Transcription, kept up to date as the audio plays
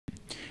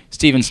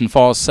Stevenson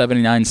falls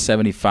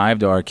 79-75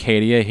 to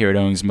Arcadia here at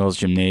Owings Mills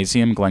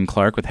Gymnasium. Glenn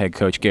Clark with head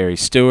coach Gary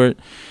Stewart.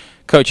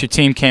 Coach, your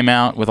team came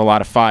out with a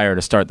lot of fire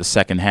to start the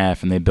second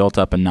half, and they built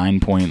up a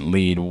 9-point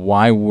lead.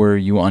 Why were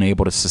you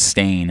unable to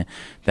sustain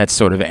that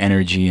sort of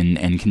energy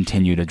and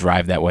continue to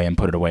drive that way and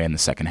put it away in the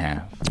second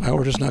half?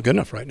 We're just not good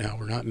enough right now.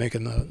 We're not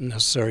making the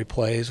necessary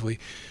plays. We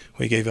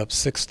gave up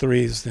 6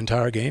 threes the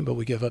entire game, but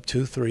we gave up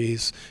 2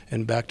 threes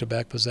in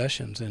back-to-back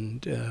possessions,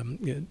 and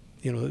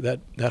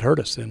that hurt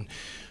us. And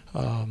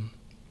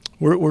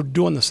we're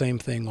doing the same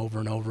thing over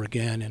and over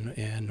again,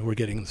 and we're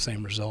getting the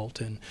same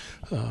result. And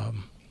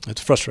it's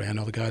frustrating. I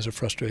know the guys are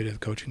frustrated, the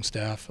coaching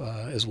staff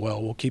as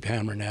well. We'll keep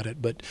hammering at it,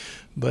 but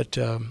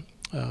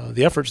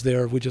the effort's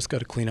there. We just got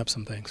to clean up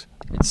some things.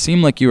 It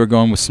seemed like you were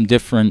going with some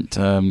different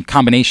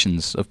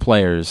combinations of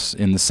players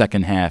in the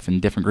second half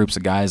and different groups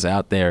of guys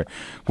out there.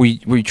 Were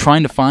you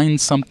trying to find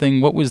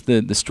something? What was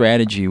the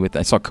strategy with?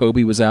 I saw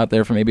Kobe was out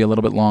there for maybe a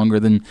little bit longer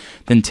than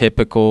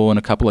typical, and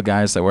a couple of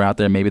guys that were out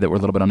there maybe that were a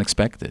little bit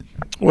unexpected.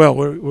 Well,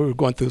 we're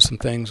going through some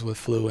things with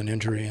flu and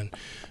injury,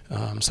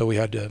 and so we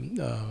had to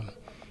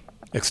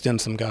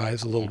extend some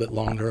guys a little bit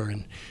longer,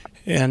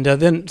 and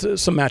then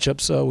some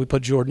matchups. We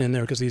put Jordan in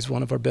there because he's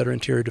one of our better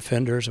interior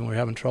defenders, and we're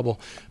having trouble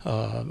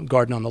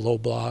guarding on the low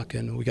block,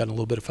 and we got in a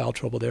little bit of foul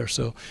trouble there.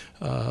 So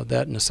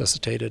that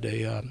necessitated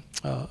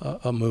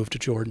a move to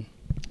Jordan.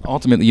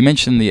 Ultimately, you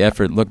mentioned the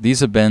effort. Look,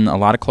 these have been a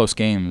lot of close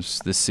games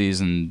this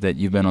season that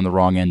you've been on the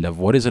wrong end of.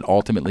 What is it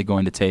ultimately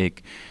going to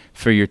take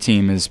for your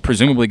team? Is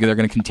presumably they're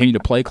going to continue to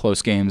play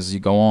close games as you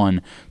go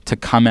on to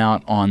come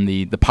out on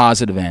the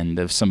positive end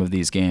of some of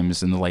these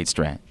games in the late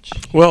stretch?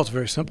 Well, it's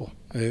very simple.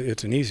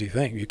 It's an easy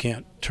thing. You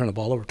can't turn the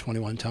ball over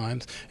 21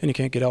 times, and you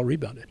can't get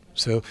out-rebounded.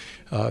 So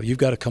you've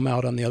got to come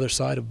out on the other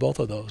side of both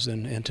of those,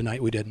 and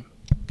tonight we didn't.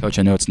 Coach,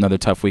 I know it's another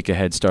tough week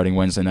ahead starting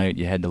Wednesday night.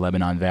 You head to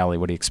Lebanon Valley.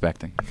 What are you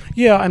expecting?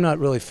 Yeah, I'm not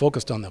really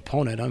focused on the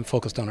opponent. I'm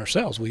focused on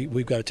ourselves.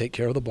 We've got to take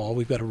care of the ball.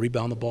 We've got to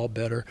rebound the ball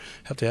better,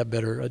 have to have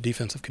better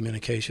defensive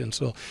communication.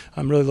 So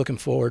I'm really looking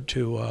forward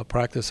to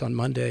practice on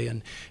Monday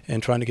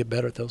and trying to get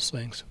better at those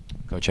things.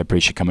 Coach, I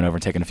appreciate you coming over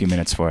and taking a few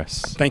minutes for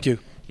us. Thank you.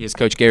 He is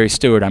Coach Gary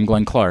Stewart. I'm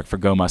Glenn Clark for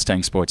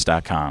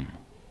GoMustangSports.com.